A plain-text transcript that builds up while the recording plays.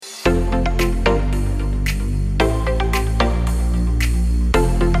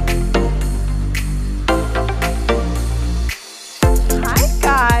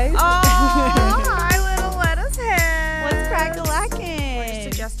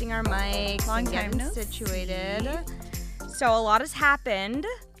testing our mics. Long and time getting no situated. So a lot has happened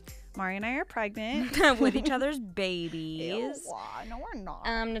Mari and I are pregnant. with each other's babies. Ew, no, we're not.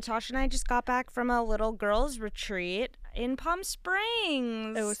 Natasha and I just got back from a little girls' retreat in Palm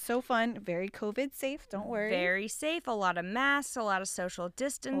Springs. It was so fun. Very COVID safe. Don't worry. Very safe. A lot of masks, a lot of social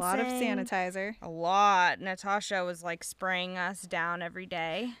distancing. A lot of sanitizer. A lot. Natasha was like spraying us down every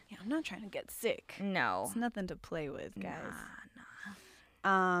day. Yeah, I'm not trying to get sick. No. It's nothing to play with, guys.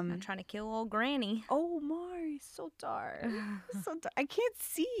 I'm trying to kill old granny. Oh, Mari, so dark. So dark. I can't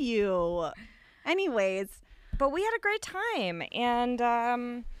see you. Anyways. But we had a great time. And,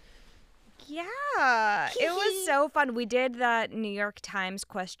 yeah, it was so fun. We did that New York Times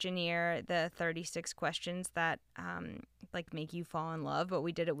questionnaire, the 36 questions that, like, make you fall in love, but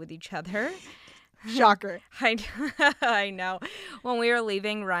we did it with each other. Shocker. I know. When we were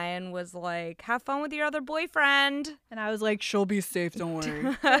leaving, Ryan was like, have fun with your other boyfriend. And I was like, she'll be safe, don't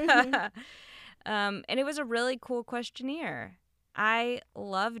worry. And it was a really cool questionnaire. I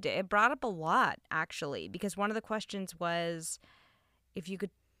loved it. It brought up a lot, actually, because one of the questions was, if you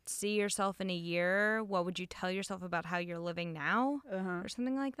could see yourself in a year, what would you tell yourself about how you're living now? Or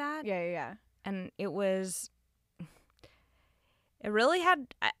something like that. Yeah. And it was... I really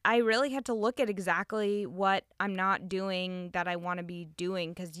had to look at exactly what I'm not doing that I want to be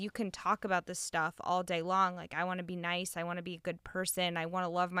doing, because you can talk about this stuff all day long. Like, I want to be nice. I want to be a good person. I want to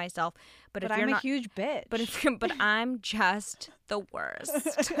love myself. But if I'm you're a not, huge bitch. but I'm just the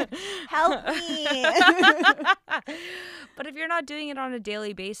worst. Help me. But if you're not doing it on a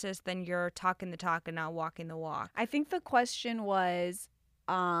daily basis, then you're talking the talk and not walking the walk. I think the question was,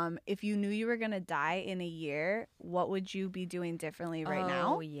 if you knew you were going to die in a year, what would you be doing differently right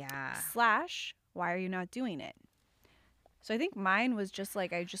now? Oh, yeah. / why are you not doing it? So I think mine was just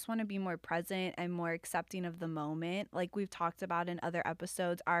like, I just want to be more present and more accepting of the moment. Like we've talked about in other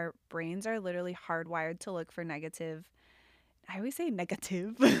episodes, our brains are literally hardwired to look for negative. I always say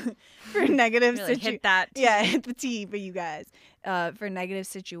negative for negative really hit that. Yeah, hit the T for you guys. For negative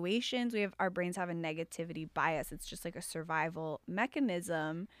situations, our brains have a negativity bias. It's just like a survival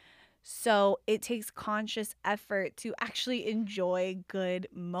mechanism. So it takes conscious effort to actually enjoy good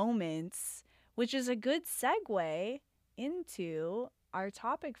moments, which is a good segue into our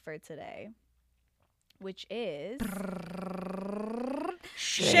topic for today, which is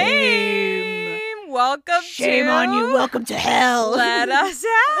shame. Welcome Shame on you. Welcome to hell. Let us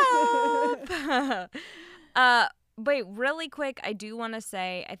help. Wait, really quick, I do want to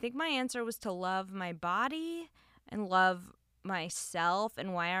say, I think my answer was to love my body and love myself,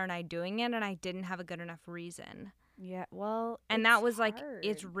 and why aren't I doing it? And I didn't have a good enough reason. Yeah, well, and that was hard. Like,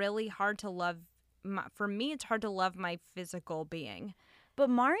 it's really hard to love. For me, it's hard to love my physical being. But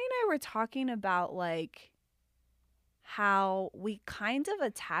Mari and I were talking about, like, how we kind of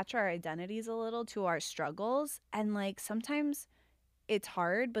attach our identities a little to our struggles, and like sometimes it's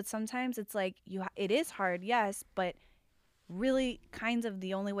hard, but sometimes it's like it is hard, yes, but really kind of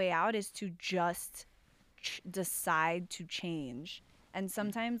the only way out is to just decide to change. And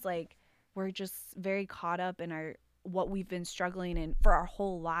sometimes like we're just very caught up in what we've been struggling in for our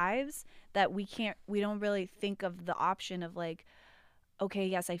whole lives that we don't really think of the option of like, okay,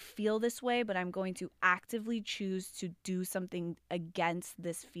 yes, I feel this way, but I'm going to actively choose to do something against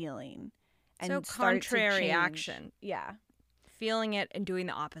this feeling. And so contrary action. Yeah. Feeling it and doing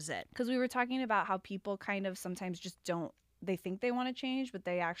the opposite. Because we were talking about how people kind of sometimes just they think they want to change, but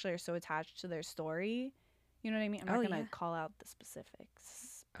they actually are so attached to their story. You know what I mean? I'm not going to call out the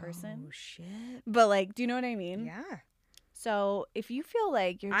specifics person. Oh, shit. But like, do you know what I mean? Yeah. So if you feel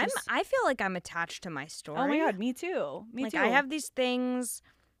like you're I feel like I'm attached to my story. Oh my God, me too. Me too. I have these things.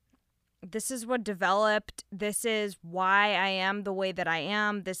 This is what developed. This is why I am the way that I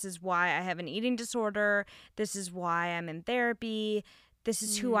am. This is why I have an eating disorder. This is why I'm in therapy. This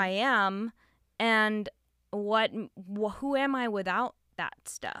is who I am. And who am I without that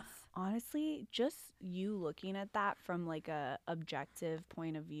stuff? Honestly, just you looking at that from like a objective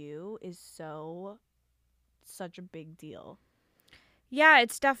point of view is such a big deal. Yeah,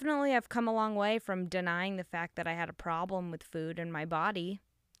 it's definitely, I've come a long way from denying the fact that I had a problem with food in my body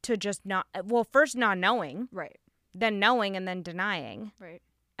to just first not knowing. Right. Then knowing and then denying. Right.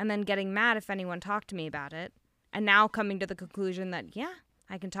 And then getting mad if anyone talked to me about it. And now coming to the conclusion that, yeah,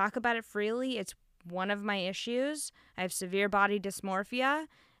 I can talk about it freely. It's one of my issues. I have severe body dysmorphia,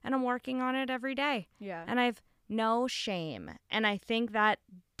 and I'm working on it every day. Yeah. And I have no shame. And I think that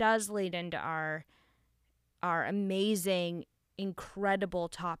does lead into our amazing, incredible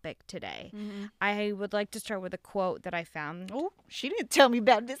topic today. Mm-hmm. I would like to start with a quote that I found. Oh, she didn't tell me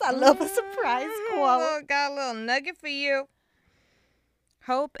about this. I love a surprise quote. Got a little nugget for you.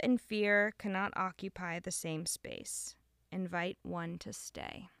 Hope and fear cannot occupy the same space. Invite one to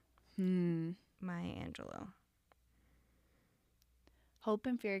stay. Maya Angelou. Hope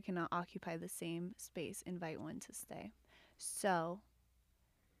and fear cannot occupy the same space. Invite one to stay. So,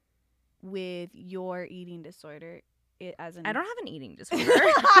 with your eating disorder, I don't have an eating disorder.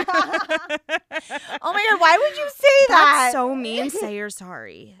 Oh my God, why would you say that? That's so mean. Say you're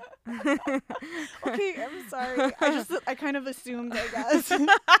sorry. Okay, I'm sorry. I kind of assumed, I guess, from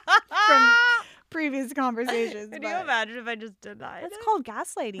previous conversations. Can you imagine if I just did that? That's called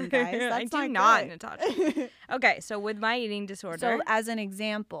gaslighting, guys. That's I do not, Natasha. Okay, so with my eating disorder. So, as an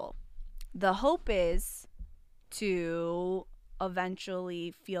example, the hope is to eventually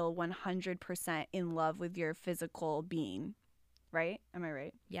feel 100% in love with your physical being, right? Am I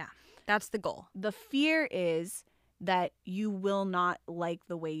right? Yeah, that's the goal. The fear is that you will not like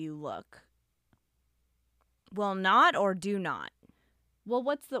the way you look. Will not or do not? Well,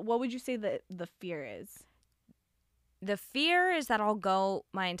 what would you say that the fear is? The fear is that I'll go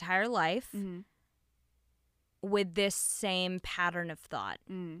my entire life with this same pattern of thought.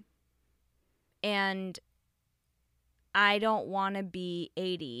 And I don't want to be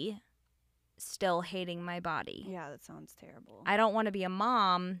 80 still hating my body. Yeah, that sounds terrible. I don't want to be a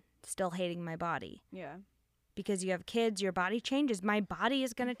mom still hating my body. Yeah. Because you have kids, your body changes. My body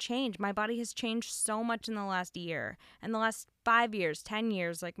is going to change. My body has changed so much in the last year. And the last 5 years, 10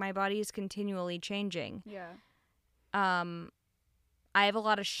 years, like my body is continually changing. Yeah. I have a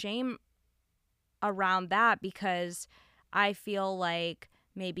lot of shame around that because I feel like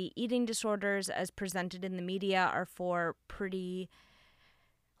maybe eating disorders as presented in the media are for pretty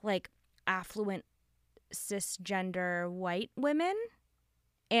like affluent cisgender white women.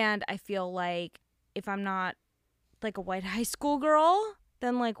 And I feel like if I'm not like a white high school girl,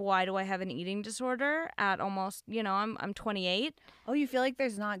 then like why do I have an eating disorder at almost, I'm 28. Oh, you feel like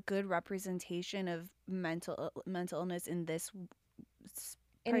there's not good representation of mental illness in this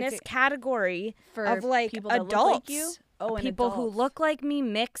category for of like people that adults. Look like you? Oh, and people adults. who look like me,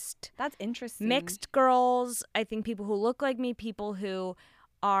 mixed. That's interesting. Mixed girls. I think people who look like me, people who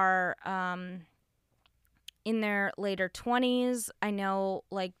are in their later 20s. I know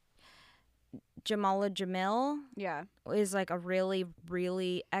like Jamala Jamil is like a really,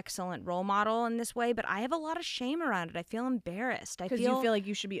 really excellent role model in this way, but I have a lot of shame around it. I feel embarrassed. Because you feel like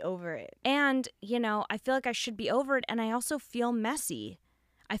you should be over it. And, I feel like I should be over it, and I also feel messy.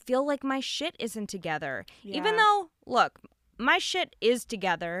 I feel like my shit isn't together. Yeah. Even though, look, my shit is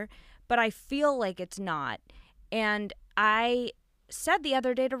together, but I feel like it's not. And I said the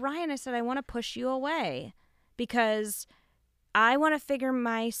other day to Ryan, I said, I want to push you away because I want to figure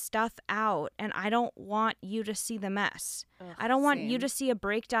my stuff out, and I don't want you to see the mess. I don't want you to see a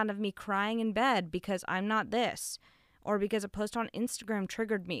breakdown of me crying in bed because I'm not this, or because a post on Instagram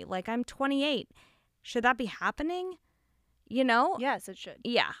triggered me. Like, I'm 28. Should that be happening? Yes, it should.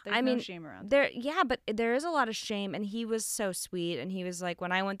 Yeah. There's no shame around it. Yeah, but there is a lot of shame, and he was so sweet, and he was like,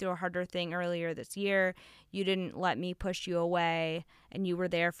 when I went through a harder thing earlier this year, you didn't let me push you away, and you were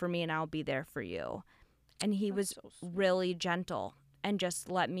there for me, and I'll be there for you. And he was so really gentle and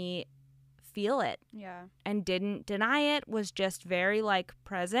just let me feel it. Yeah. And didn't deny it, was just very like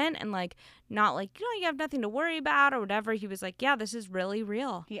present and like not like, you have nothing to worry about or whatever. He was like, yeah, this is really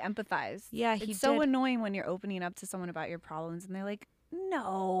real. He empathized. Yeah, he did. It's so annoying when you're opening up to someone about your problems and they're like,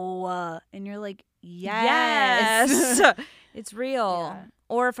 no. And you're like, yes. It's real. Yeah.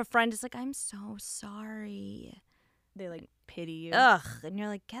 Or if a friend is like, I'm so sorry. They like pity you. Ugh. And you're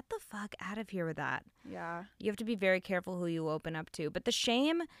like, get the fuck out of here with that. Yeah. You have to be very careful who you open up to. But the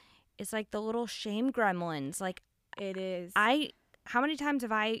shame is like the little shame gremlins. Like, it is. How many times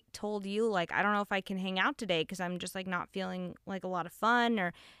have I told you, like, I don't know if I can hang out today because I'm just like not feeling like a lot of fun,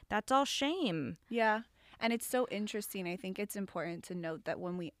 or that's all shame. Yeah. And it's so interesting. I think it's important to note that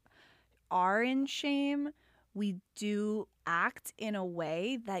when we are in shame, we do act in a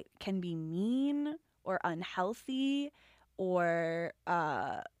way that can be mean or unhealthy or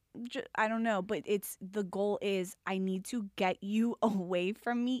I don't know, but it's the goal is I need to get you away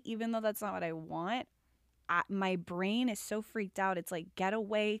from me, even though that's not what I want. My brain is so freaked out. It's like, get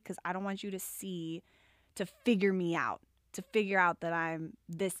away, because I don't want you to figure me out, to figure out that I'm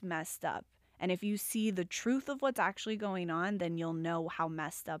this messed up. And if you see the truth of what's actually going on, then you'll know how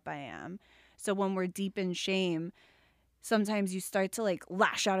messed up I am. So when we're deep in shame, sometimes you start to like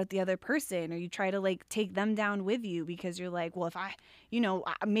lash out at the other person, or you try to like take them down with you because you're like, well, if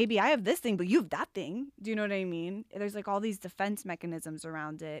maybe I have this thing, but you have that thing. Do you know what I mean? There's like all these defense mechanisms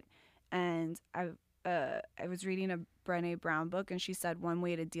around it. And I was reading a Brené Brown book, and she said one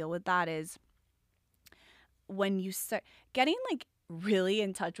way to deal with that is when you start getting like really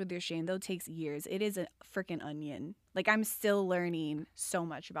in touch with your shame, though, takes years. It is a freaking onion. Like, I'm still learning so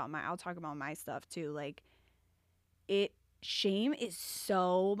much about I'll talk about my stuff too. Like, shame is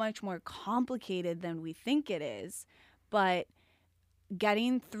so much more complicated than we think it is. But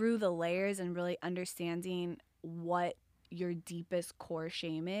getting through the layers and really understanding what your deepest core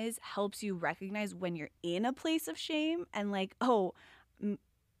shame is helps you recognize when you're in a place of shame and like, oh,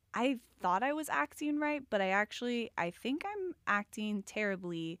 I thought I was acting right, but I think I'm acting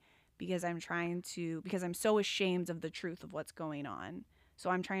terribly because I'm so ashamed of the truth of what's going on. So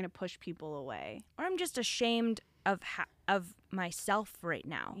I'm trying to push people away. Or I'm just ashamed of myself right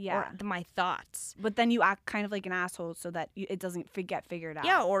now. Yeah. Or my thoughts. But then you act kind of like an asshole so that it doesn't get figured out.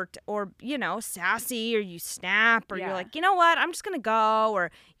 Yeah, or sassy, or you snap, or Yeah. you're like, you know what, I'm just going to go, or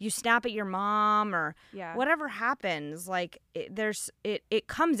you snap at your mom, or Yeah. whatever happens. Like, it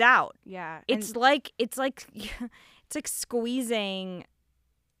comes out. Yeah. It's like squeezing.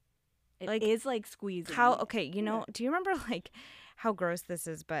 It is like squeezing. Do you remember like how gross this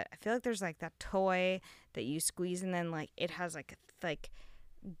is, but I feel like there's like that toy that you squeeze and then like it has like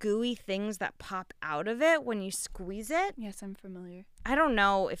gooey things that pop out of it when you squeeze it. Yes, I'm familiar. I don't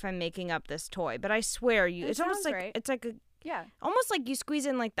know if I'm making up this toy, but I swear it's almost like right. it's like Yeah. almost like you squeeze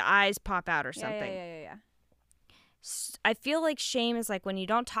in like the eyes pop out or something. Yeah. I feel like shame is like when you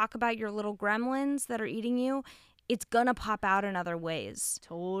don't talk about your little gremlins that are eating you, it's gonna pop out in other ways.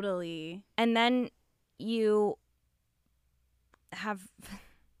 Totally. And then you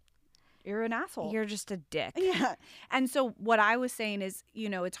you're an asshole. You're just a dick. Yeah. And so what I was saying is,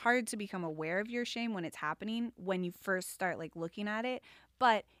 it's hard to become aware of your shame when it's happening, when you first start like looking at it.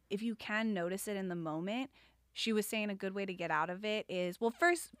 But if you can notice it in the moment, she was saying a good way to get out of it is, well,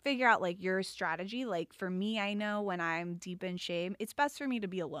 first figure out like your strategy. Like for me, I know when I'm deep in shame, it's best for me to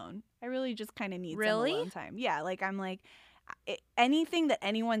be alone. I really just kind of need some alone time. Yeah. Like I'm like, anything that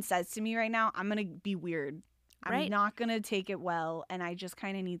anyone says to me right now, I'm going to be weird. I'm not going to take it well, and I just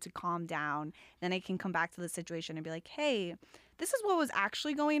kind of need to calm down. Then I can come back to the situation and be like, hey, this is what was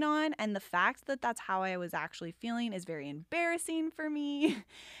actually going on, and the fact that that's how I was actually feeling is very embarrassing for me.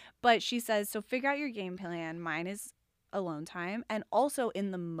 But she says, so figure out your game plan. Mine is alone time. And also in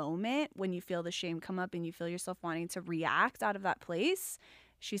the moment when you feel the shame come up and you feel yourself wanting to react out of that place,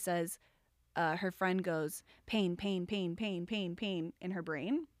 she says, her friend goes, pain, pain, pain, pain, pain, pain in her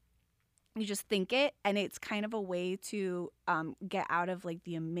brain. You just think it, and it's kind of a way to get out of like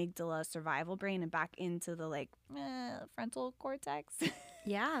the amygdala survival brain and back into the like frontal cortex.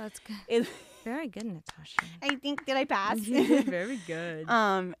 Yeah, that's good. Very good, Natasha. I think, did I pass? You did very good.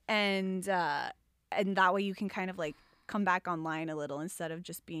 And that way you can kind of like come back online a little instead of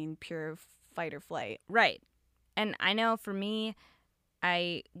just being pure fight or flight. Right. And I know for me,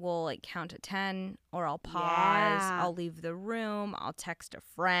 I will like count to 10, or I'll pause. Yeah. I'll leave the room. I'll text a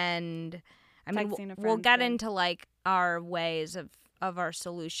friend. I mean, Texting a we'll friend's get good. into like our ways of our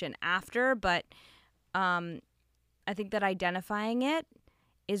solution after, but I think that identifying it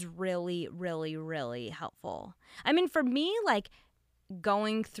is really, really, really helpful. I mean, for me, like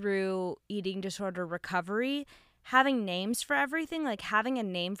going through eating disorder recovery, having names for everything, like having a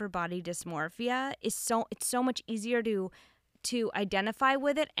name for body dysmorphia is it's so much easier to identify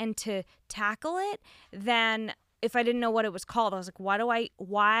with it and to tackle it than if I didn't know what it was called. I was like,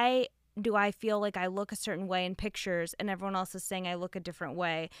 why do I feel like I look a certain way in pictures and everyone else is saying I look a different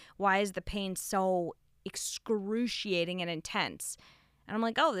way? Why is the pain so excruciating and intense? And I'm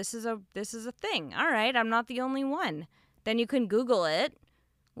like, oh, this is a thing. All right, I'm not the only one. Then you can Google it,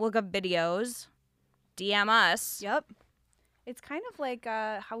 look up videos, DM us. Yep. It's kind of like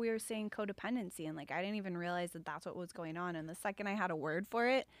how we were saying codependency, and like I didn't even realize that that's what was going on. And the second I had a word for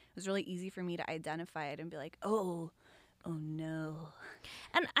it, it was really easy for me to identify it and be like, oh no.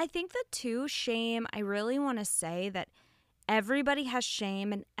 And I think that too, shame, I really want to say that everybody has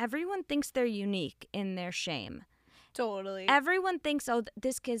shame and everyone thinks they're unique in their shame. Totally. Everyone thinks, oh,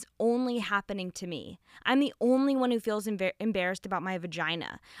 this is only happening to me. I'm the only one who feels embarrassed about my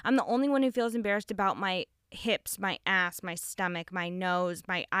vagina. I'm the only one who feels embarrassed about my hips, my ass, my stomach, my nose,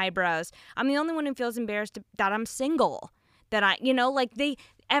 my eyebrows. I'm the only one who feels embarrassed that I'm single. That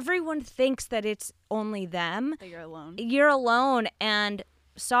everyone thinks that it's only them. That you're alone. You're alone, and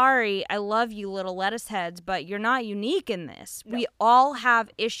sorry, I love you little lettuce heads, but you're not unique in this. No. We all have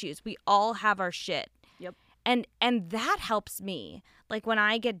issues. We all have our shit. Yep. And that helps me. Like when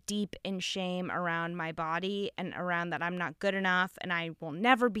I get deep in shame around my body and around that I'm not good enough and I will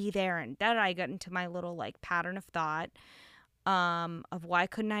never be there, and that I get into my little like pattern of thought of why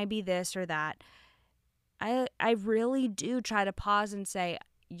couldn't I be this or that. I really do try to pause and say,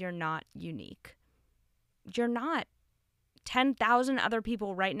 you're not unique. You're not. 10,000 other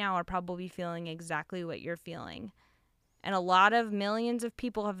people right now are probably feeling exactly what you're feeling. And a lot of millions of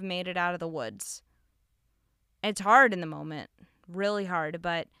people have made it out of the woods. It's hard in the moment, really hard.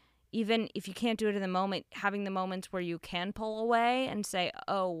 But even if you can't do it in the moment, having the moments where you can pull away and say,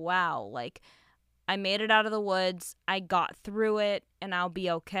 oh, wow, like I made it out of the woods, I got through it, and I'll be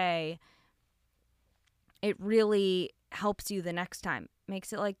okay. It really helps you the next time.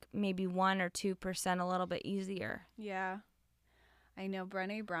 Makes it like maybe 1 or 2% a little bit easier. Yeah. I know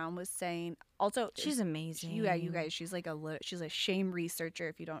Brené Brown was saying also She's amazing. Yeah, you guys, she's a shame researcher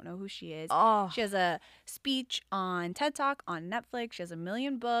if you don't know who she is. Oh, She has a speech on TED Talk, on Netflix. She has 1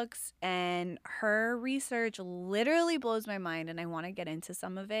 million books, and her research literally blows my mind, and I want to get into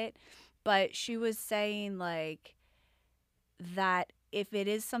some of it. But she was saying like that if it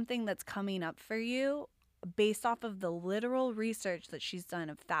is something that's coming up for you, based off of the literal research that she's done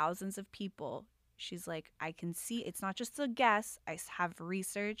of thousands of people, she's like, I can see it's not just a guess. I have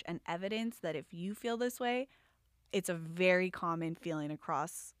research and evidence that if you feel this way, it's a very common feeling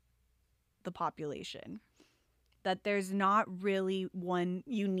across the population. That there's not really one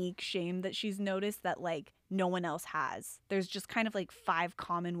unique shame that she's noticed that like no one else has. There's just kind of like 5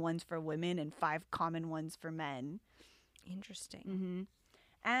 common ones for women and 5 common ones for men. interesting. Mm-hmm.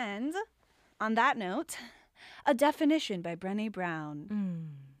 And on that note, a definition by Brené Brown.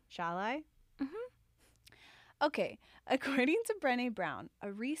 Shall I? Okay, according to Brené Brown,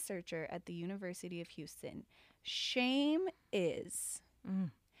 a researcher at the University of Houston, shame is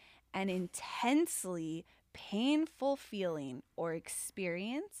an intensely painful feeling or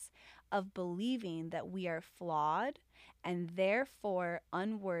experience of believing that we are flawed and therefore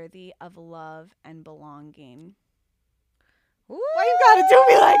unworthy of love and belonging. Ooh, Why you gotta do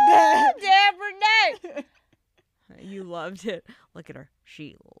me like that? Damn, Renee! You loved it. Look at her.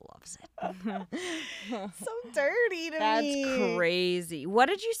 She loves it. So dirty to That's me. crazy. What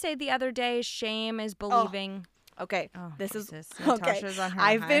did you say the other day? Shame is believing. Okay, Oh, this Jesus. is okay. Natasha's on her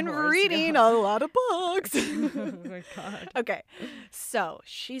I've high been horse. reading a lot of books. Oh my God. Okay, so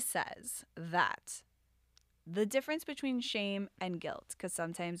she says that the difference between shame and guilt, because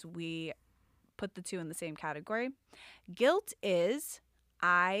sometimes we put the two in the same category. Guilt is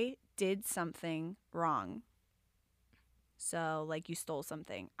I did something wrong. So, like, you stole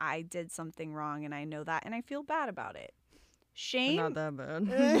something. I did something wrong, and I know that, and I feel bad about it. Shame. Not that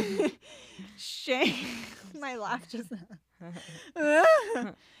bad. Shame. My laugh just.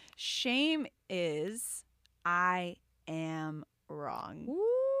 Shame is I am wrong. Woo.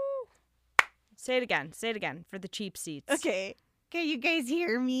 Say it again. Say it again for the cheap seats. Okay. Can you guys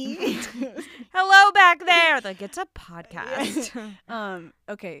hear me? Hello back there. Like, it's a podcast.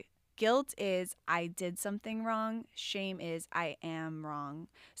 Okay. Guilt is I did something wrong. Shame is I am wrong.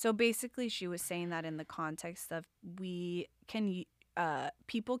 So basically she was saying that in the context of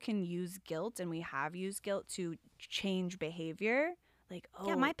people can use guilt, and we have used guilt to change behavior. Like, oh.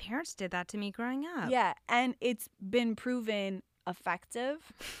 Yeah, my parents did that to me growing up. Yeah, and it's been proven effective,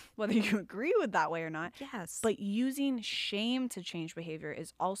 whether you agree with that way or not. Yes. But using shame to change behavior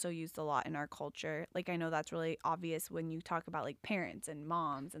is also used a lot in our culture. Like, I know that's really obvious when you talk about like parents and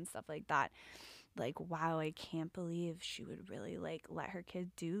moms and stuff like that. Like, wow, I can't believe she would really like let her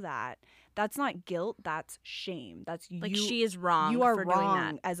kid do that. That's not guilt, that's shame. That's like, you, she is wrong. you are for wrong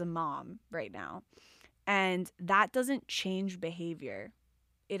doing that. as a mom right now. And that doesn't change behavior.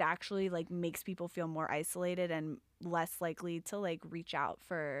 It actually like makes people feel more isolated and less likely to like reach out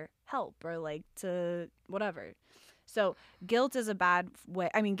for help or like to whatever. So guilt is a bad way.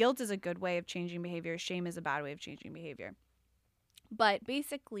 I mean, guilt is a good way of changing behavior. Shame is a bad way of changing behavior. But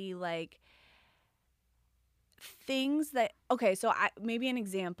basically, like, things that, okay, so maybe an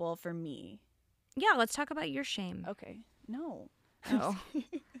example for me. Yeah, let's talk about your shame. Okay. No. Oh.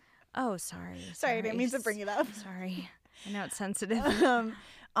 Oh, sorry. Sorry, I didn't mean to bring it up. Sorry. I know it's sensitive.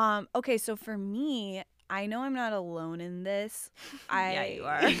 Okay, so for me, I know I'm not alone in this. Yeah, you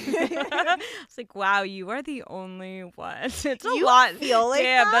are. It's like, wow, you are the only one. It's a You lot. feel like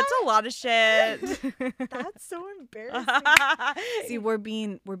Damn, that? that's a lot of shit. That's so embarrassing. See, we're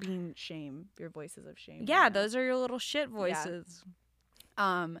being shame. Your voices of shame. Yeah, right now. those are your little shit voices.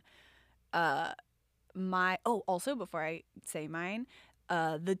 Also before I say mine,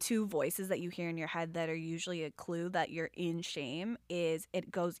 the two voices that you hear in your head that are usually a clue that you're in shame is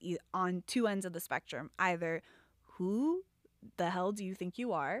it goes on two ends of the spectrum. Either who the hell do you think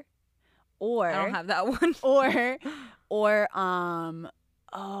you are? Or I don't have that one. or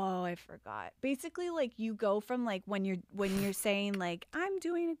Oh, I forgot. Basically, like you go from like when you're saying like I'm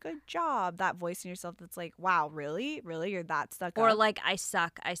doing a good job, that voice in yourself that's like, wow, really, you're that stuck Or up, like, I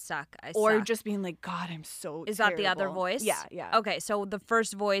suck, I suck, I or suck. just being like, God, I'm so Is terrible. that the other voice? Yeah. Okay, so the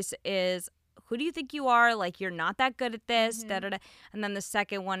first voice is, who do you think you are? Like, you're not that good at this, da da da. And then the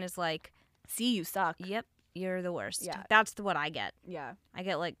second one is like, See, you suck. yep, you're the worst. Yeah. That's what I get. Yeah. I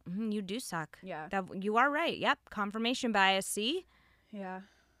get like, you do suck. Yeah. That you are right. Yep, confirmation bias. See? Yeah.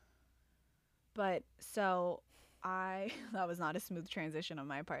 But so that was not a smooth transition on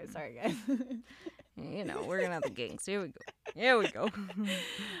my part. Sorry, guys. You know, we're gonna have the gigs. Here we go. Here we go.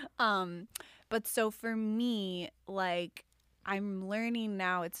 But so for me, like I'm learning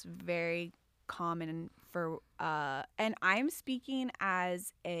now it's very common for and I'm speaking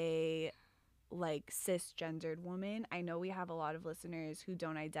as a like cisgendered woman. I know we have a lot of listeners who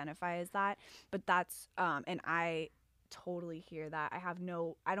don't identify as that, but that's and I totally hear that.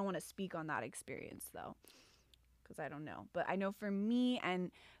 I don't want to speak on that experience though, because I don't know. But I know for me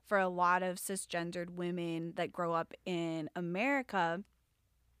and for a lot of cisgendered women that grow up in America,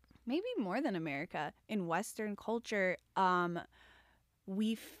 maybe more than America, in Western culture,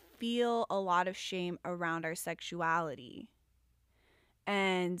 we feel a lot of shame around our sexuality.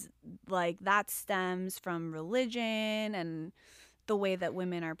 And like that stems from religion and the way that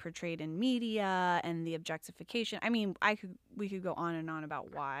women are portrayed in media and the objectification. I mean, we could go on and on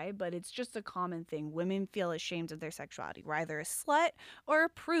about why, but it's just a common thing. Women feel ashamed of their sexuality. We're either a slut or a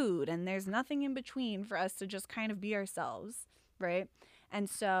prude, and there's nothing in between for us to just kind of be ourselves, right? And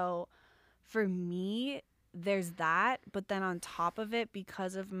so for me, there's that, but then on top of it,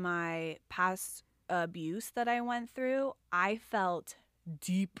 because of my past abuse that I went through, I felt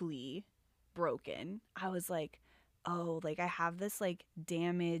deeply broken. I was like, oh, like I have this like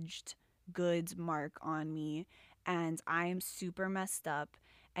damaged goods mark on me and I am super messed up.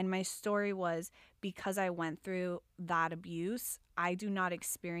 And my story was, because I went through that abuse, I do not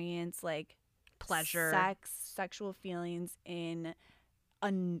experience like Pleasure, sexual feelings in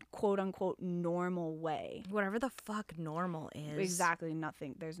a quote unquote normal way. whatever the fuck normal is. Exactly,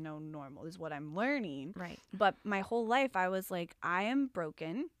 nothing. There's no normal is what I'm learning. Right. But my whole life I was like, I am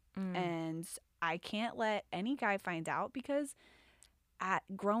broken and I can't let any guy find out, because at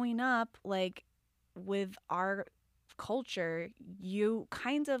growing up, like with our culture, you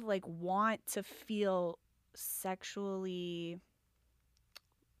kind of like want to feel sexually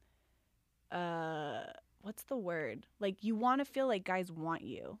what's the word? Like you want to feel like guys want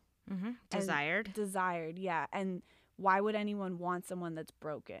you. Desired. Yeah. And why would anyone want someone that's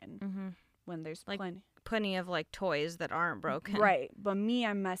broken when there's like plenty of like toys that aren't broken? Right. But me,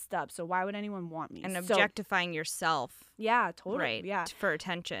 I'm messed up. So why would anyone want me? And objectifying yourself. Yeah, totally. Right. Yeah. For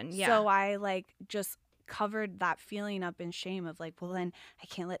attention. Yeah. So I like just covered that feeling up in shame of like, well, then I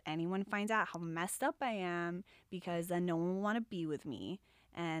can't let anyone find out how messed up I am, because then no one will want to be with me.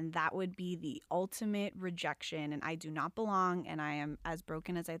 And that would be the ultimate rejection. And I do not belong. And I am as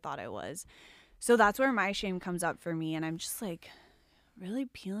broken as I thought I was. So that's where my shame comes up for me. And I'm just like really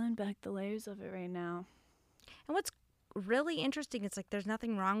peeling back the layers of it right now. And what's really interesting, it's like there's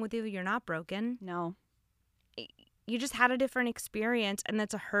nothing wrong with you. You're not broken. No. You just had a different experience, and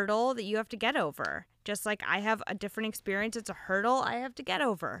that's a hurdle that you have to get over. Just like I have a different experience, it's a hurdle I have to get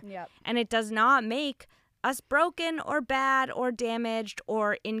over. Yep. And it does not make us broken or bad or damaged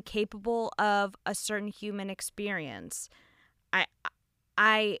or incapable of a certain human experience.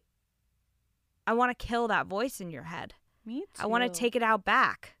 I want to kill that voice in your head. Me too. I want to take it out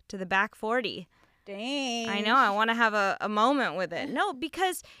back to the back 40. Dang. I know. I want to have a moment with it. No,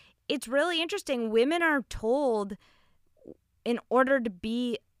 because it's really interesting. Women are told in order to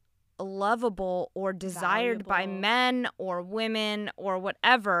be lovable or desired by men or women or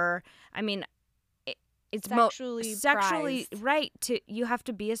whatever, I mean, it's sexually prized. Right. You have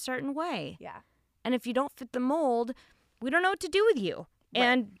to be a certain way. Yeah. And if you don't fit the mold, we don't know what to do with you. Right.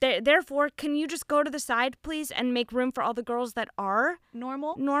 And therefore, can you just go to the side, please, and make room for all the girls that are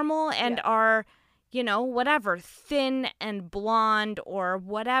normal and are, you know, whatever, thin and blonde or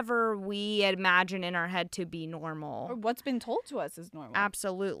whatever we imagine in our head to be normal. Or what's been told to us is normal.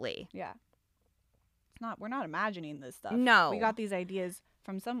 Absolutely. Yeah. We're not imagining this stuff. No. We got these ideas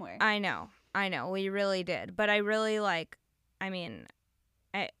from somewhere. I know. We really did. But I really I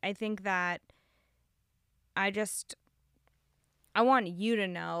think that I want you to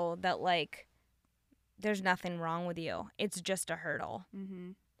know that, like, there's nothing wrong with you. It's just a hurdle.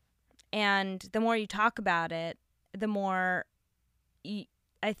 Mm-hmm. And the more you talk about it, the more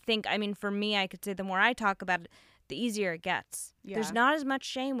for me, I could say the more I talk about it, the easier it gets. Yeah. There's not as much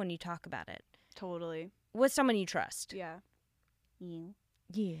shame when you talk about it. Totally. With someone you trust. Yeah. You.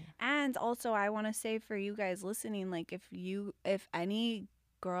 Yeah. And also, I want to say for you guys listening, like if any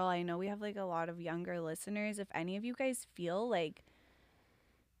girl, I know we have like a lot of younger listeners, if any of you guys feel like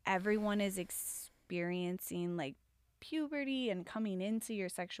everyone is experiencing like puberty and coming into your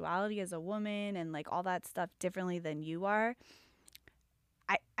sexuality as a woman and like all that stuff differently than you are,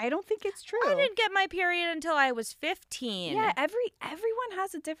 I don't think it's true. I didn't get my period until I was 15. Yeah, everyone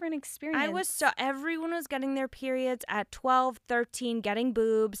has a different experience. Everyone was getting their periods at 12, 13, getting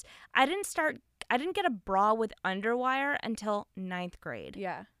boobs. I didn't get a bra with underwire until 9th grade.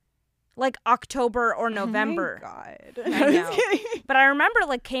 Yeah. Like October or November. Oh my God. I know. But I remember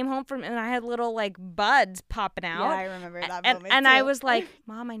like came home from and I had little like buds popping out. Yeah, I remember that moment and too. I was like,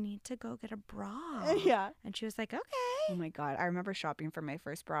 Mom, I need to go get a bra. Yeah. And she was like, okay. Oh my God. I remember shopping for my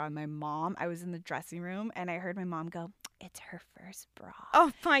first bra and I was in the dressing room and I heard my mom go, it's her first bra.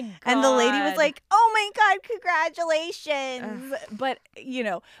 Oh my God. And the lady was like, oh my God, congratulations. But,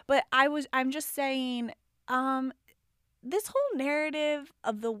 I'm just saying, this whole narrative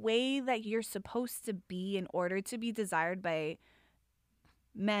of the way that you're supposed to be in order to be desired by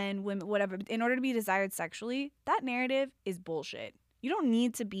men, women, whatever, in order to be desired sexually, that narrative is bullshit. You don't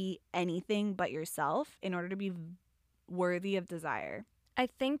need to be anything but yourself in order to be worthy of desire. I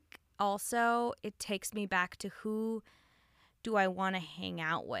think also it takes me back to who do I want to hang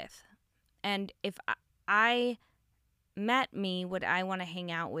out with? And if I met me, would I want to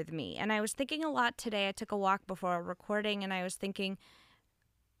hang out with me? And I was thinking a lot today. I took a walk before a recording and I was thinking,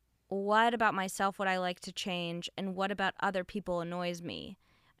 what about myself would I like to change? And what about other people annoys me?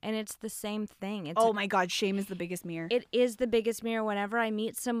 And it's the same thing. Oh my God, shame is the biggest mirror. It is the biggest mirror. Whenever I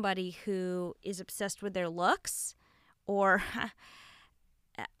meet somebody who is obsessed with their looks or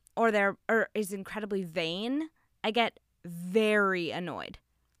is incredibly vain, I get very annoyed.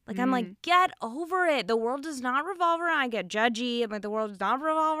 Like, I'm like, get over it. The world does not revolve around. I get judgy. I'm like, the world does not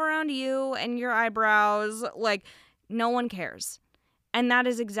revolve around you and your eyebrows. Like, no one cares. And that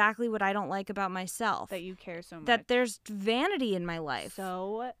is exactly what I don't like about myself. That you care so much. That there's vanity in my life.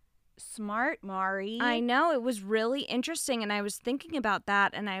 So smart, Mari. I know. It was really interesting. And I was thinking about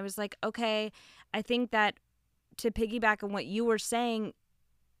that. And I was like, okay, I think that to piggyback on what you were saying,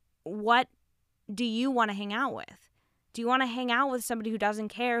 what do you want to hang out with? Do you want to hang out with somebody who doesn't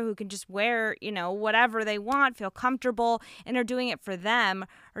care, who can just wear, whatever they want, feel comfortable, and are doing it for them?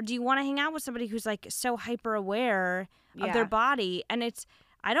 Or do you want to hang out with somebody who's like so hyper aware of their body? And that's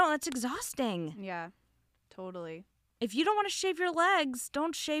exhausting. Yeah, totally. If you don't want to shave your legs,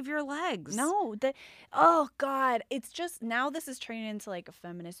 don't shave your legs. No, oh God, it's just, now this is turning into like a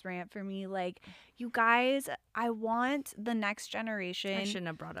feminist rant for me. Like, you guys, I want the next generation. I shouldn't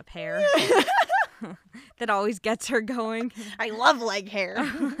have brought up hair. That always gets her going. I love leg hair.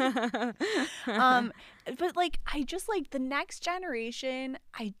 But like, I just like the next generation,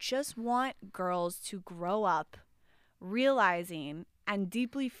 I just want girls to grow up realizing and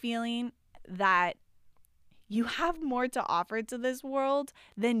deeply feeling that you have more to offer to this world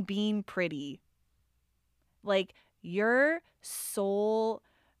than being pretty. Like, your soul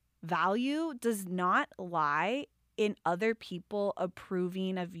value does not lie in other people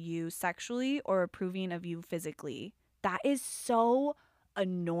approving of you sexually or approving of you physically. That is so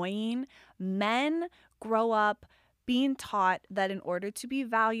annoying. Men grow up being taught that in order to be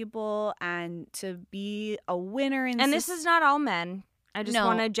valuable and to be a winner in this is not all men. I just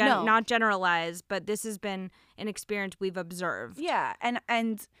want to not generalize, but this has been an experience we've observed. Yeah,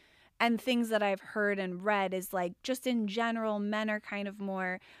 and things that I've heard and read is like, just in general, men are kind of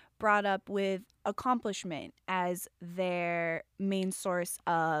more brought up with accomplishment as their main source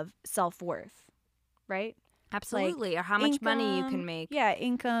of self-worth, right? Absolutely. Like, or how much money you can make. Yeah,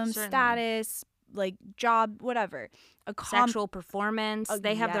 income, status, like job, whatever. Sexual performance.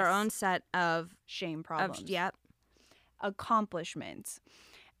 They have their own set of shame problems. Yep. Accomplishment.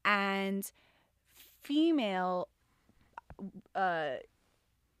 And female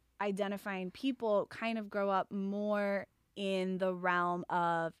identifying people kind of grow up more in the realm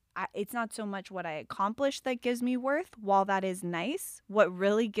of, it's not so much what I accomplish that gives me worth. While that is nice, what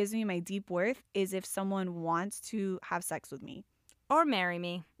really gives me my deep worth is if someone wants to have sex with me. Or marry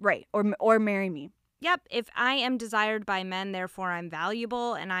me. Right. Or marry me. Yep. If I am desired by men, therefore I'm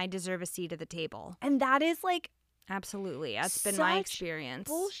valuable and I deserve a seat at the table. And that is like... Absolutely. That's been my experience.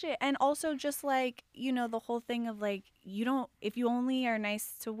 Bullshit. And also just like, the whole thing of like, if you only are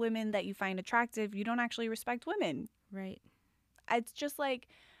nice to women that you find attractive, you don't actually respect women. Right. It's just like...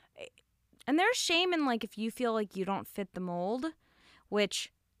 And there's shame in like if you feel like you don't fit the mold,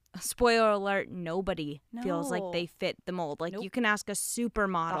 which, spoiler alert, nobody feels like they fit the mold. Like, you can ask a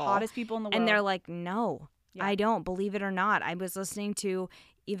supermodel. The hottest people in the world. And they're like, no, Yeah. I don't, believe it or not. I was listening to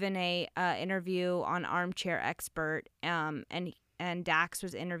even a interview on Armchair Expert, and Dax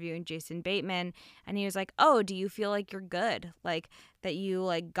was interviewing Jason Bateman, and he was like, "Oh, do you feel like you're good? Like that you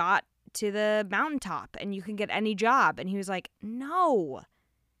like got to the mountaintop and you can get any job?" And he was like, "No.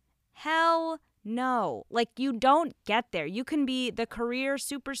 Hell no. Like, you don't get there. You can be the career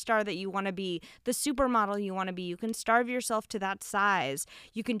superstar that you want to be, the supermodel you want to be. You can starve yourself to that size.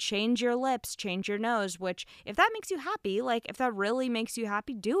 You can change your lips, change your nose, which if that makes you happy, like if that really makes you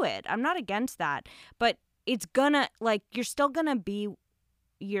happy, do it. I'm not against that. But it's gonna, like, you're still gonna be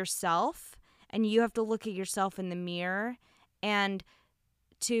yourself, and you have to look at yourself in the mirror, and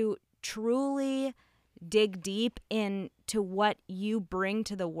to truly dig deep into what you bring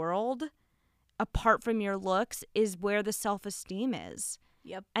to the world apart from your looks is where the self-esteem is.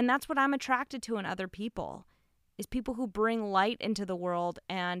 Yep. And that's what I'm attracted to in other people, is people who bring light into the world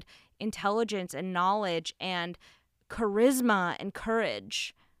and intelligence and knowledge and charisma and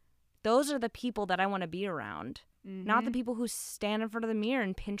courage. Those are the people that I want to be around, not the people who stand in front of the mirror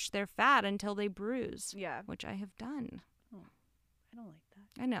and pinch their fat until they bruise, Yeah. which I have done. Oh, I don't like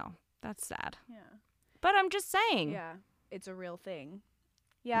that. I know. That's sad. Yeah. But I'm just saying. Yeah. It's a real thing.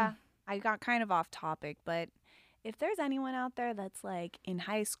 Yeah. I got kind of off topic, but if there's anyone out there that's like in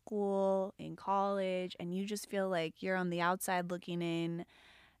high school, in college, and you just feel like you're on the outside looking in,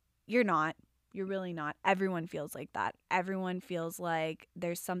 you're not. You're really not. Everyone feels like that. Everyone feels like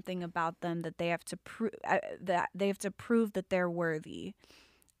there's something about them that they have to prove that they're worthy.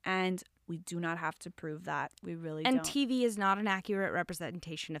 And we do not have to prove that. We really And don't. TV is not an accurate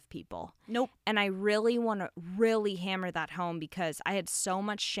representation of people. Nope. And I really want to really hammer that home, because I had so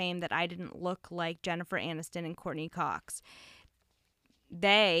much shame that I didn't look like Jennifer Aniston and Courtney Cox.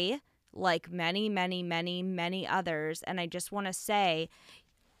 They, like many, many, many, many others, and I just want to say,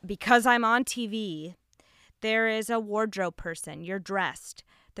 because I'm on TV, there is a wardrobe person. You're dressed.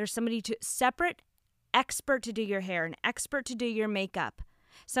 There's somebody separate expert to do your hair, an expert to do your makeup.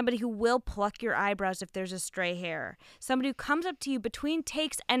 Somebody who will pluck your eyebrows if there's a stray hair. Somebody who comes up to you between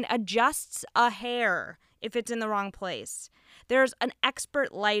takes and adjusts a hair if it's in the wrong place. There's an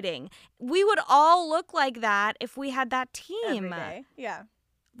expert lighting. We would all look like that if we had that team. Every day. Yeah.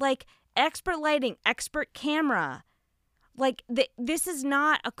 Like, expert lighting, expert camera. Like, this is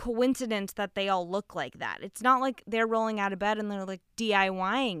not a coincidence that they all look like that. It's not like they're rolling out of bed and they're, like,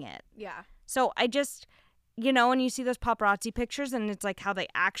 DIYing it. Yeah. So I just... You know, when you see those paparazzi pictures and it's like how they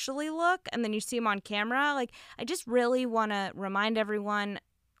actually look, and then you see them on camera, like, I just really want to remind everyone,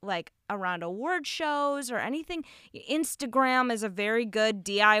 like, around award shows or anything, Instagram is a very good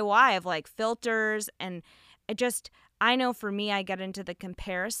DIY of, like, filters, and I know for me, I get into the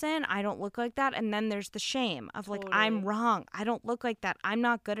comparison. I don't look like that, and then there's the shame of, like, Totally. I'm wrong. I don't look like that. I'm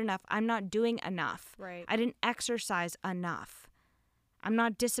not good enough. I'm not doing enough. Right. I didn't exercise enough. I'm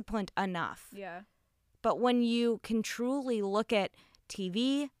not disciplined enough. Yeah. But when you can truly look at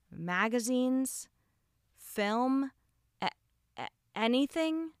TV, magazines, film,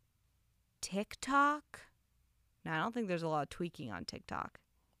 anything, TikTok. Now, I don't think there's a lot of tweaking on TikTok.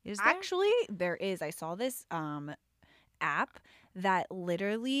 Is there? Actually, there is. I saw this app that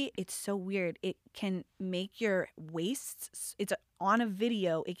literally, it's so weird. It can make your waist, on a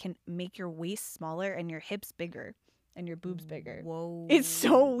video, it can make your waist smaller and your hips bigger. And your boobs bigger. Whoa. It's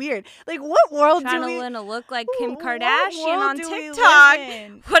so weird. Like, what world Trying do we... to look like Kim what Kardashian world on do we TikTok. live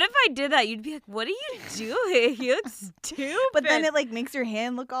in? What if I did that? You'd be like, what are you doing? You look stupid. But then it, like, makes your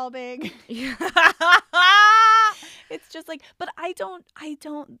hand look all big. It's just like... But I don't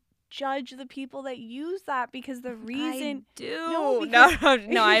judge the people that use that, because the reason... I do. No,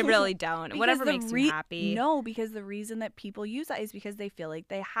 No, I really don't. Whatever makes me happy. No, because the reason that people use that is because they feel like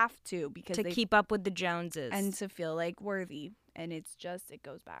they have to, because to keep up with the Joneses. and to feel like worthy. And it's just, it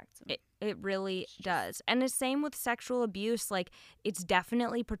goes back to... It really does. And the same with sexual abuse. Like, it's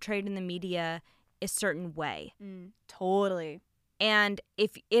definitely portrayed in the media a certain way. Totally. And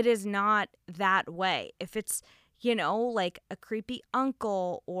if it is not that way, if it's, you know, like a creepy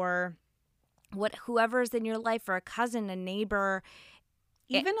uncle or whoever's in your life, or a cousin, a neighbor,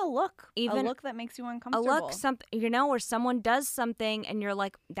 Even a look that makes you uncomfortable. a look, something, you know, or someone does something and you're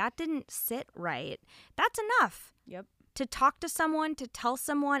like, that didn't sit right. That's enough. Yep. To talk to someone, to tell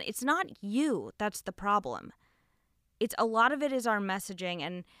someone, it's not you that's the problem. It's a lot of it is our messaging,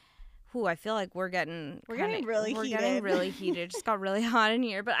 and I feel like we're getting really heated. It just got really hot in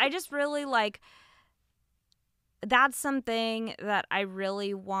here, but I just really like, that's something that I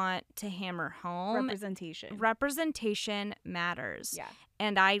really want to hammer home. Representation matters. Yeah.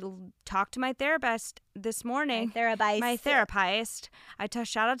 And I talked to my therapist this morning. My therapist.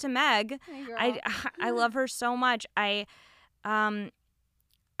 Shout out to Meg. I love her so much. I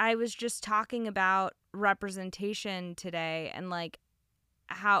was just talking about representation today and like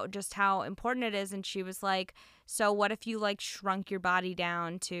how important it is, and she was like, so what if you like shrunk your body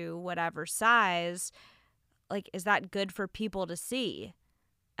down to whatever size? Like, is that good for people to see?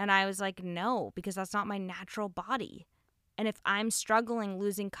 And I was like, no, because that's not my natural body. And if I'm struggling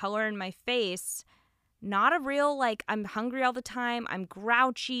losing color in my face, not a real, like, I'm hungry all the time, I'm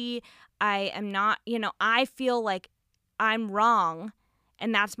grouchy, I am not, I feel like I'm wrong,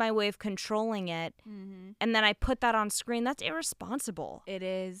 and that's my way of controlling it. Mm-hmm. And then I put that on screen. That's irresponsible. It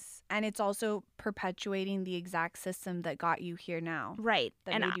is. And it's also perpetuating the exact system that got you here now. Right.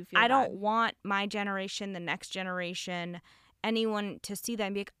 And I don't want my generation, the next generation, anyone to see that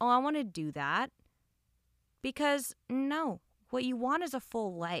and be like, oh, I want to do that. Because no, what you want is a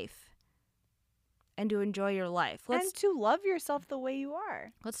full life and to enjoy your life. And to love yourself the way you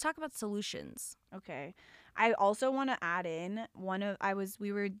are. Let's talk about solutions. Okay. I also want to add in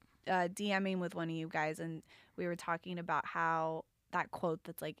we were DMing with one of you guys, and we were talking about how that quote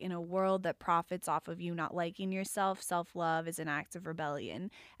that's like, in a world that profits off of you not liking yourself, self-love is an act of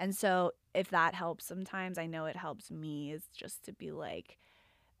rebellion. And so if that helps sometimes, I know it helps me, is just to be like,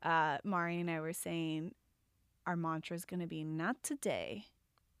 Mari and I were saying, our mantra is going to be not today,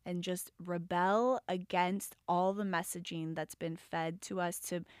 and just rebel against all the messaging that's been fed to us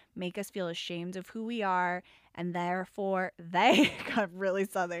to make us feel ashamed of who we are, and therefore they got really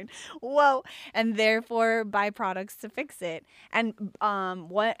southern. Whoa. And therefore buy products to fix it. And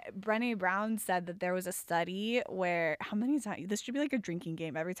what Brené Brown said, that there was a study where, how many times, this should be like a drinking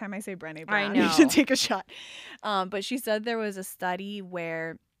game. Every time I say Brené Brown, you should take a shot. But she said there was a study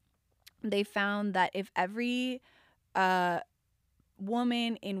where they found that if every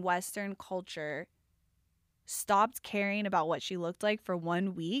woman in Western culture stopped caring about what she looked like for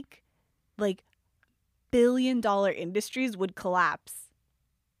 1 week, like billion-dollar industries would collapse.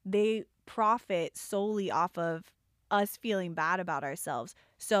 They profit solely off of us feeling bad about ourselves.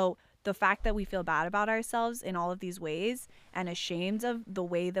 So the fact that we feel bad about ourselves in all of these ways and ashamed of the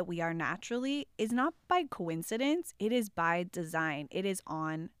way that we are naturally is not by coincidence. It is by design. It is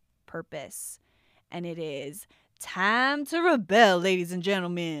on purpose. And it is time to rebel, ladies and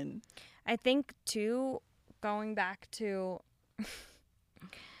gentlemen. I think, too, going back to what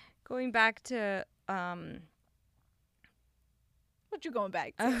you going back to?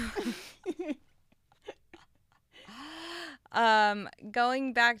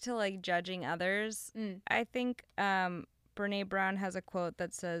 Going back to like judging others, I think Brené Brown has a quote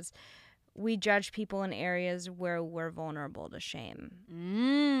that says, we judge people in areas where we're vulnerable to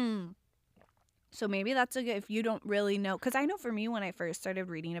shame. So maybe that's a good, if you don't really know, because I know for me, when I first started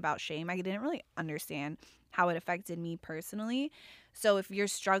reading about shame, I didn't really understand how it affected me personally. So if you're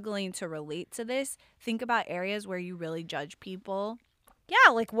struggling to relate to this, think about areas where you really judge people.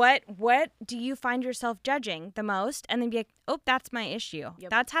 Yeah, like what do you find yourself judging the most? And then be like, oh, that's my issue. Yep.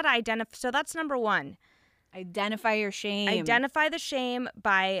 That's how to identify. So that's number one. Identify your shame. Identify the shame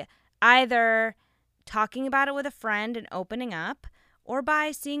by either talking about it with a friend and opening up, or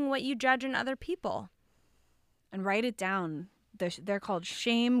by seeing what you judge in other people. And write it down. They're called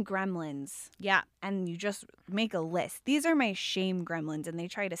shame gremlins. Yeah. And you just make a list. These are my shame gremlins, and they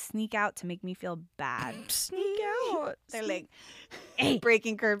try to sneak out to make me feel bad. Sneak out. They're like, hey,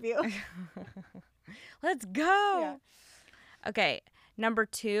 breaking curfew. Let's go. Yeah. Okay. Number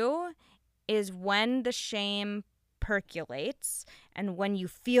 2 is when the shame percolates and when you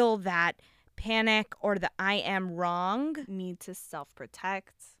feel that panic or the I am wrong, need to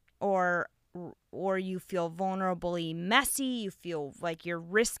self-protect, or you feel vulnerably messy, you feel like you're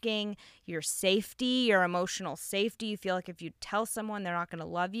risking your safety, your emotional safety, you feel like if you tell someone they're not going to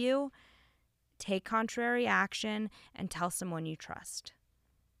love you, take contrary action and tell someone you trust.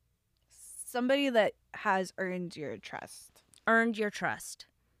 Somebody that has earned your trust. Earned your trust.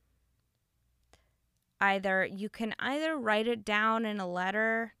 You can either write it down in a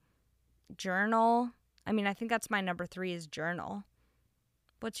letter, journal. I mean, I think that's my number 3 is journal.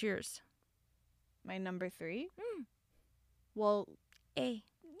 What's yours? My number 3? Well, A.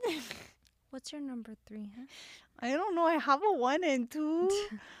 What's your number 3, huh? I don't know. I have a 1 and 2.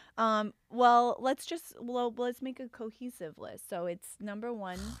 Well, let's make a cohesive list. So it's number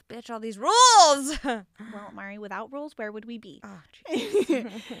 1. Bitch, all these rules. Well, Mari, without rules, where would we be? Oh,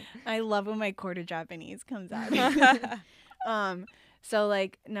 jeez. I love when my quarter Japanese comes out. So,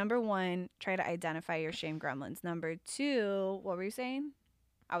 like, number one, try to identify your shame gremlins. Number two, what were you saying?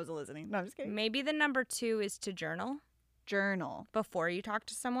 I wasn't listening. No, I'm just kidding. Maybe the number 2 is to journal Journal. before you talk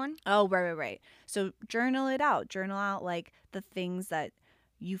to someone. Oh, right. So journal it out. Journal out, like, the things that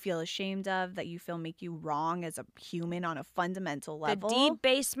you feel ashamed of, that you feel make you wrong as a human on a fundamental level. The deep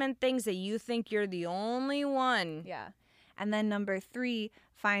basement things that you think you're the only one. Yeah. And then number three,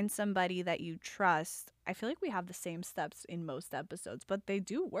 find somebody that you trust. I feel like we have the same steps in most episodes, but they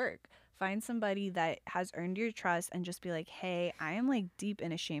do work. Find somebody that has earned your trust and just be like, hey, I am like deep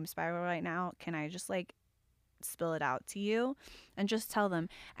in a shame spiral right now. Can I just like spill it out to you? And just tell them.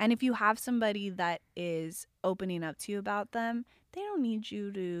 And if you have somebody that is opening up to you about them, they don't need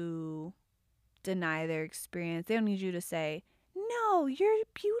you to deny their experience. They don't need you to say, no, you're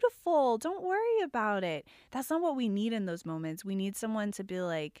beautiful. Don't worry about it. That's not what we need in those moments. We need someone to be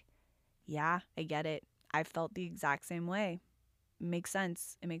like, yeah, I get it. I felt the exact same way. It makes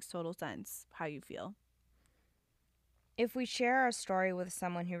sense. It makes total sense how you feel. If we share our story with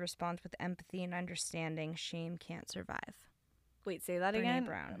someone who responds with empathy and understanding, shame can't survive. Wait, say that Brené again?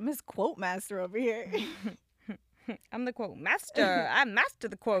 Brown. Miss Quote Master over here. I'm the quote master. I master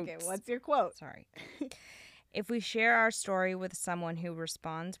the quotes. Okay, what's your quote? Sorry. If we share our story with someone who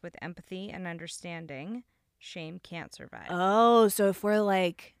responds with empathy and understanding, shame can't survive. Oh, so if we're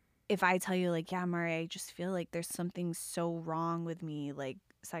like, if I tell you like, yeah, Mari, I just feel like there's something so wrong with me, like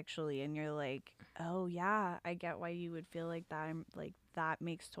sexually, and you're like, oh yeah, I get why you would feel like that. I'm like, that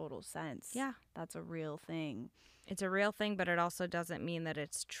makes total sense. Yeah. That's a real thing. It's a real thing, but it also doesn't mean that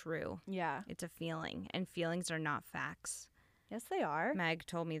it's true. Yeah. It's a feeling, and feelings are not facts. Yes, they are. Meg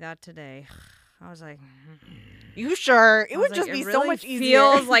told me that today. I was like, You sure? It I was would just like, be it so really much easier.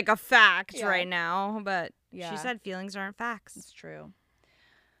 feels like a fact Yeah. right now, but Yeah. she said feelings aren't facts. It's true.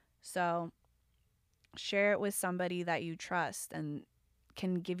 So share it with somebody that you trust and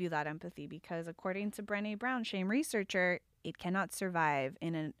can give you that empathy, because according to Brené Brown, shame researcher, it cannot survive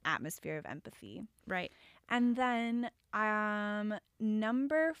in an atmosphere of empathy. Right. And then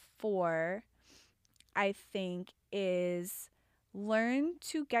number 4, I think, is learn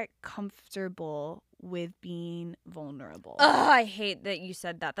to get comfortable with being vulnerable. Ugh, I hate that you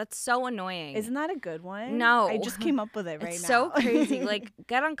said that. That's so annoying. Isn't that a good one? No. I just came up with it right it's now. so crazy. Like,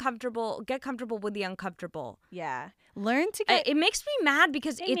 get comfortable with the uncomfortable. Yeah. Learn to get... It makes me mad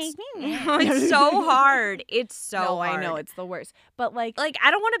because It it's makes me mad. it's so hard. It's so no, hard. I know. It's the worst. But like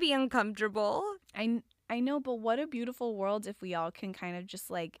I don't want to be uncomfortable. I know, but what a beautiful world if we all can kind of just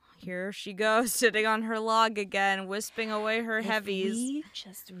like... Here she goes, sitting on her log again, wisping away her heavies. We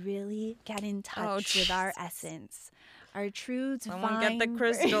just really get in touch with our essence, our true divine... Someone get the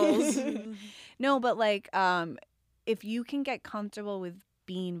crystals. No, but like, if you can get comfortable with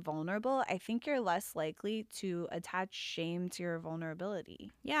being vulnerable, I think you're less likely to attach shame to your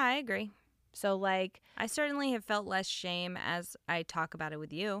vulnerability. Yeah, I agree. So like... I certainly have felt less shame as I talk about it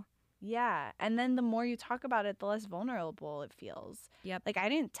with you. Yeah. And then the more you talk about it, the less vulnerable it feels. Yep. Like, I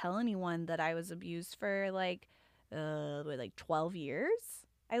didn't tell anyone that I was abused for like 12 years.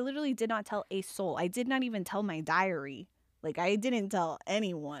 I literally did not tell a soul. I did not even tell my diary. Like, I didn't tell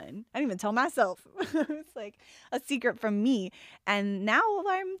anyone. I didn't even tell myself. It's like a secret from me. And now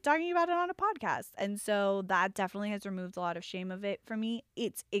I'm talking about it on a podcast. And so that definitely has removed a lot of shame of it for me.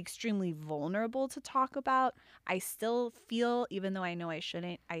 It's extremely vulnerable to talk about. I still feel, even though I know I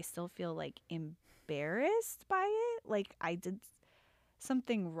shouldn't, I still feel like embarrassed by it. Like I did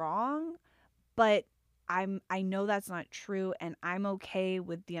something wrong, but I know that's not true. And I'm okay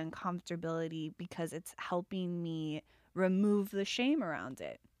with the uncomfortability because it's helping me remove the shame around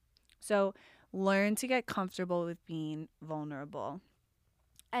it. So learn to get comfortable with being vulnerable.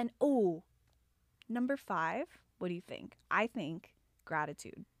 And number 5, what do you think? I think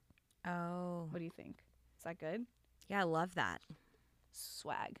gratitude. Oh. What do you think? Is that good? Yeah, I love that.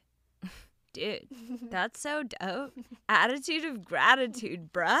 Swag. Dude, that's so dope. Attitude of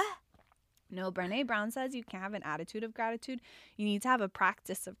gratitude, bruh. No, Brené Brown says you can't have an attitude of gratitude. You need to have a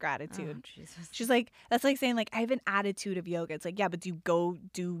practice of gratitude. Oh, Jesus. She's like, that's like saying like, I have an attitude of yoga. It's like, yeah, but do you go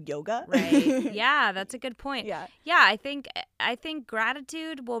do yoga? Right. Yeah, that's a good point. Yeah. Yeah, I think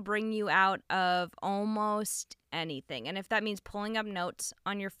gratitude will bring you out of almost anything. And if that means pulling up notes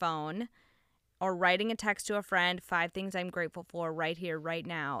on your phone or writing a text to a friend, 5 things I'm grateful for right here, right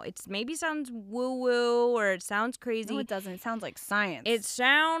now. It's maybe sounds woo-woo or it sounds crazy. No, it doesn't. It sounds like science. It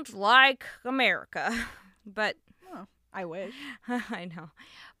sounds like America. But Oh, I wish. I know.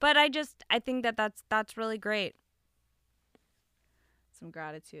 But I think that's really great. Some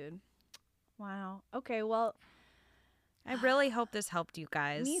gratitude. Wow. Okay, well, I really hope this helped you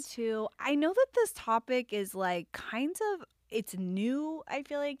guys. me too. I know that this topic is like kind of it's new, I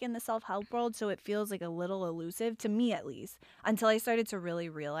feel like, in the self-help world, so it feels like a little elusive to me, at least, until I started to really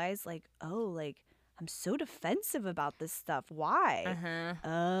realize, like, oh, like, I'm so defensive about this stuff. Why?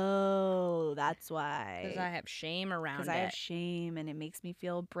 Oh, that's why. Because I have shame around it. Because I have shame, and it makes me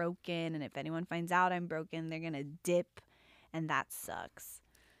feel broken, and if anyone finds out I'm broken, they're gonna dip, and that sucks.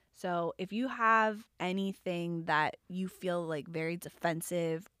 So if you have anything that you feel like very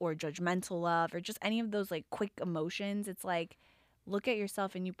defensive or judgmental of, or just any of those like quick emotions, it's like, look at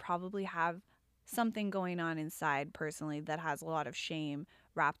yourself, and you probably have something going on inside personally that has a lot of shame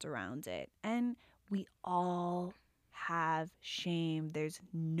wrapped around it. And we all have shame. There's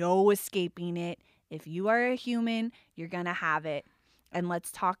no escaping it. If you are a human, you're gonna have it. And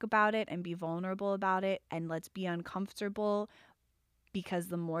let's talk about it and be vulnerable about it, and let's be uncomfortable, because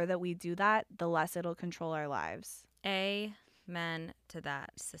the more that we do that, the less it'll control our lives. Amen to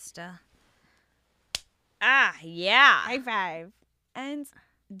that, sister. Ah, yeah. High five. And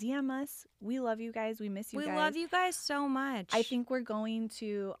DM us. We love you guys. We miss you guys. We love you guys so much. I think we're going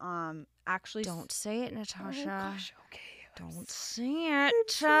to actually... Don't say it, Natasha. Oh, gosh. Okay. Don't say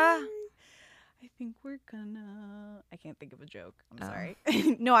it. I think we're gonna... I can't think of a joke. I'm sorry.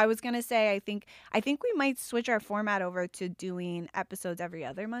 No, I was gonna say I think we might switch our format over to doing episodes every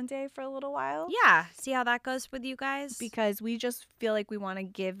other Monday for a little while. Yeah. See how that goes with you guys? Because we just feel like we want to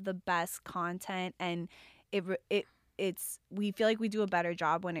give the best content, and we feel like we do a better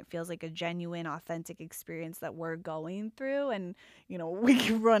job when it feels like a genuine, authentic experience that we're going through, and we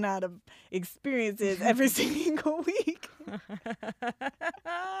can run out of experiences every single week.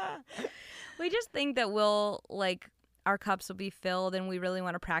 We just think that our cups will be filled, and we really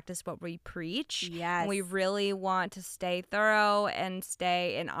want to practice what we preach. Yes. And we really want to stay thorough and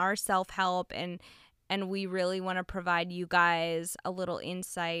stay in our self-help, and we really want to provide you guys a little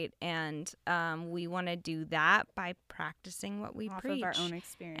insight, and we want to do that by practicing what we preach. Off of our own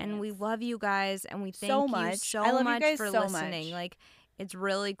experience. And we love you guys, and we thank so you much. so I love much you guys for so listening. much. It's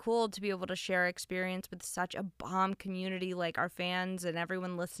really cool to be able to share experience with such a bomb community, like our fans and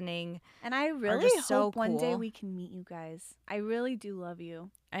everyone listening. And I really just so hope one day cool. we can meet you guys. I really do love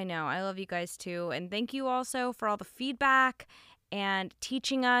you. I know. I love you guys too. And thank you also for all the feedback and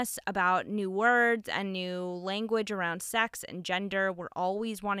teaching us about new words and new language around sex and gender. We're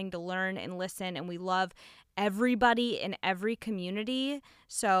always wanting to learn and listen, and we love everybody in every community.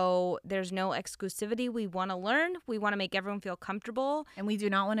 So there's no exclusivity. We want to learn. We want to make everyone feel comfortable. And we do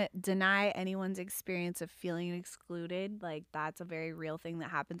not want to deny anyone's experience of feeling excluded. Like, that's a very real thing that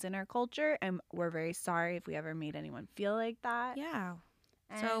happens in our culture. And we're very sorry if we ever made anyone feel like that. Yeah.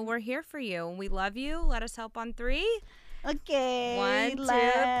 So we're here for you. We love you. Let us help on 3. Okay. 1, 2,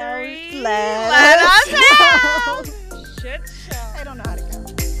 3. Let us help. Shit, shit.